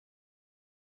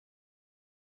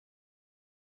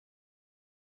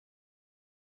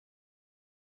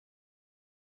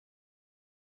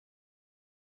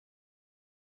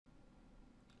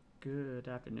Good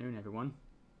afternoon, everyone.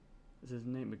 This is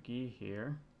Nate McGee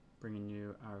here, bringing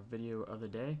you our video of the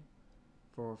day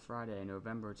for Friday,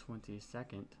 November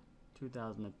 22nd,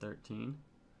 2013.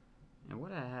 And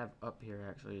what I have up here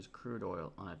actually is crude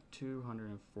oil on a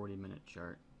 240-minute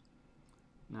chart.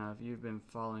 Now, if you've been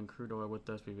following crude oil with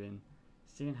us, we've been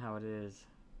seeing how it is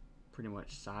pretty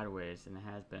much sideways, and it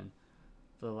has been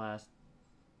for the last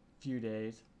few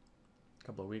days, a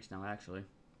couple of weeks now actually.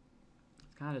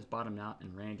 It's kind of just bottomed out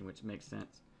and ranging, which makes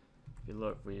sense. If you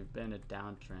look, we've been in a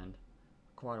downtrend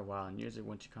for quite a while, and usually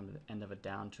once you come to the end of a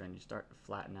downtrend, you start to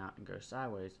flatten out and go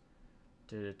sideways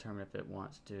to determine if it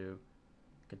wants to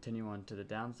continue on to the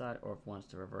downside or if it wants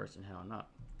to reverse and head on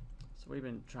up. So we've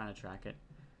been trying to track it,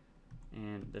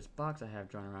 and this box I have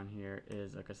drawn around here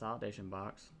is a consolidation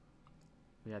box.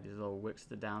 We have these little wicks to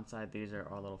the downside. These are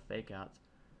our little fake outs.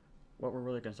 What we're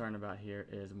really concerned about here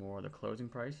is more the closing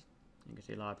price. You can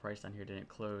see a lot of price down here didn't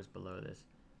close below this.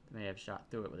 They may have shot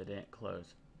through it, but they didn't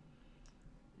close.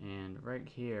 And right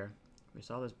here, we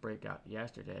saw this breakout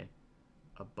yesterday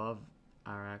above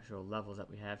our actual levels that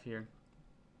we have here.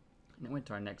 And it went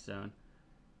to our next zone,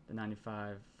 the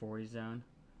 95.40 zone,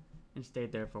 and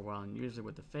stayed there for a while. And usually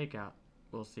with the fake out,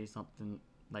 we'll see something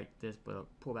like this, but it'll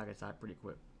pull back inside pretty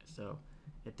quick. So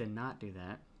it did not do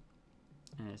that,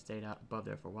 and it stayed out above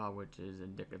there for a while, which is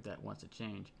indicative that it wants to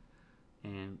change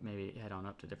and maybe head on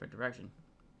up to a different direction.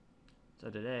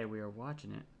 So today we are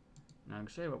watching it, and I'll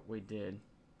show you what we did.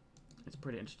 It's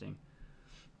pretty interesting.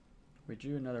 We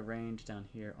drew another range down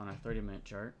here on our 30-minute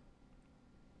chart,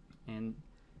 and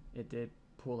it did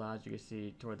pull out, as you can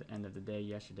see, toward the end of the day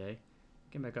yesterday.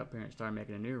 Came back up here and started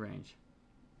making a new range,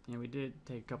 and we did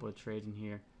take a couple of trades in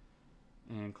here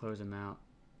and close them out,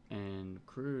 and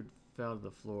crude fell to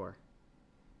the floor.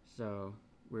 So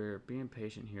we're being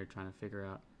patient here, trying to figure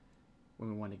out when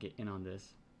we want to get in on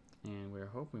this, and we're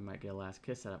hoping we might get a last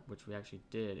kiss setup, which we actually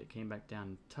did. It came back down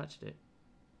and touched it,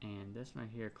 and this right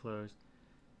here closed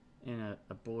in a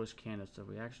bullish candle. So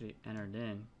we actually entered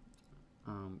in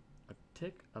a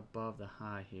tick above the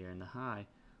high here, and the high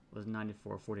was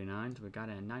 94.49, so we got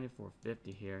in at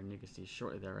 94.50 here, and you can see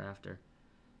shortly thereafter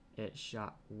it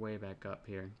shot way back up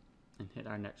here and hit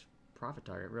our next profit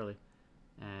target really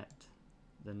at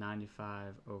the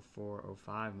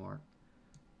 95.04.05 mark.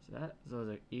 So that was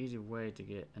an easy way to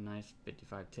get a nice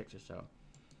 55 ticks or so.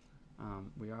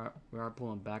 We are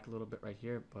pulling back a little bit right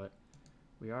here, but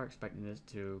we are expecting this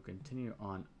to continue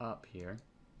on up here.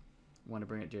 Want to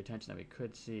bring it to your attention that we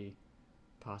could see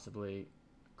possibly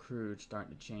crude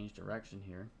starting to change direction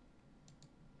here.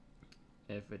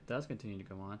 If it does continue to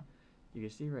go on, you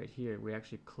can see right here we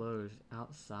actually closed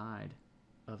outside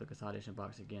of the consolidation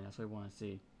box again. That's what we want to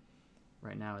see.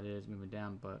 Right now it is moving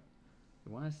down, but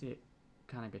we want to see it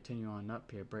kind of continue on up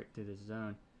here, break through this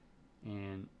zone,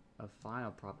 and a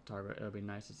final profit target. It'll be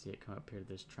nice to see it come up here to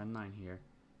this trend line here,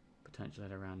 potentially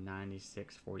at around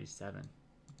 96.47.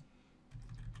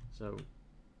 So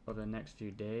over the next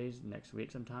few days, next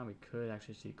week sometime, we could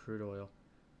actually see crude oil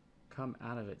come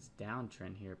out of its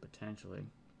downtrend here potentially.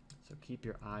 So keep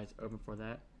your eyes open for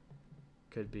that.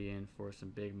 Could be in for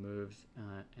some big moves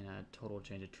and a total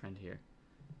change of trend here.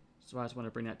 So I just want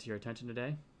to bring that to your attention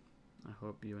today. I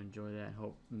hope you enjoy that. I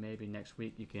hope maybe next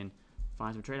week you can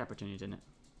find some trade opportunities in it.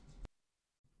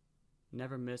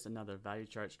 Never miss another value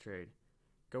charts trade.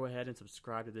 Go ahead and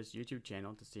subscribe to this YouTube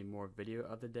channel to see more video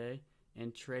of the day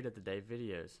and trade of the day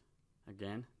videos.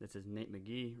 Again, this is Nate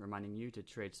McGee reminding you to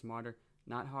trade smarter,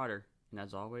 not harder, and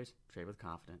as always, trade with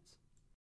confidence.